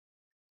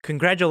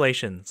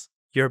Congratulations!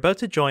 You're about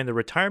to join the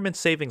retirement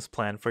savings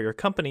plan for your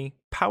company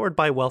powered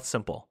by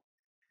Wealthsimple.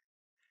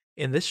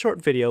 In this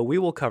short video, we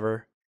will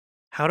cover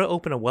how to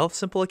open a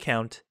Wealthsimple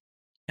account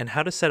and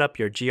how to set up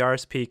your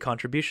GRSP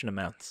contribution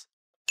amounts.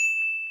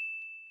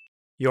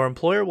 Your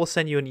employer will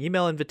send you an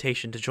email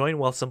invitation to join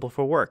Wealthsimple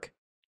for work.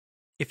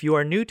 If you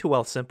are new to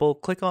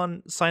Wealthsimple, click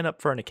on Sign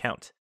up for an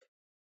account.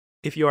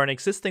 If you are an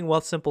existing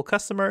Wealthsimple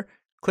customer,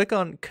 click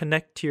on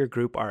Connect to your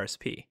group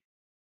RSP.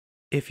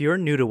 If you're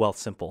new to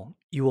Wealthsimple,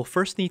 you will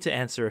first need to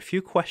answer a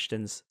few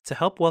questions to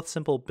help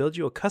Wealthsimple build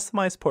you a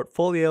customized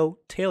portfolio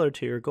tailored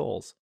to your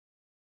goals.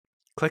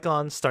 Click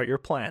on Start Your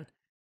Plan.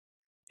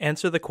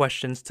 Answer the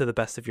questions to the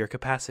best of your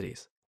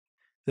capacities.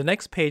 The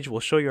next page will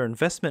show your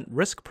investment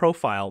risk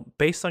profile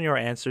based on your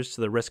answers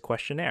to the risk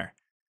questionnaire.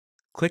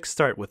 Click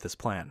Start with this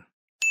plan.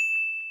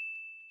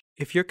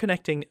 If you're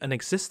connecting an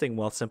existing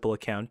Wealthsimple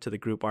account to the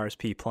Group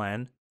RSP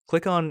plan,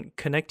 click on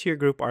Connect to your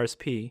Group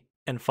RSP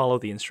and follow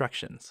the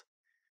instructions.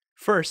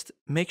 First,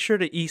 make sure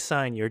to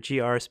e-sign your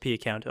GRSP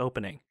account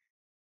opening.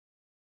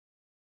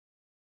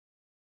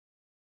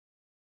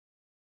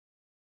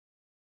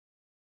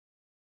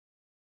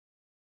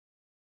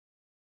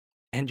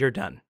 And you're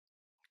done.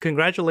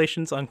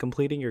 Congratulations on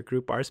completing your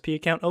Group RSP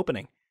account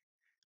opening.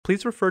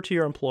 Please refer to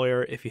your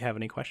employer if you have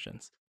any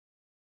questions.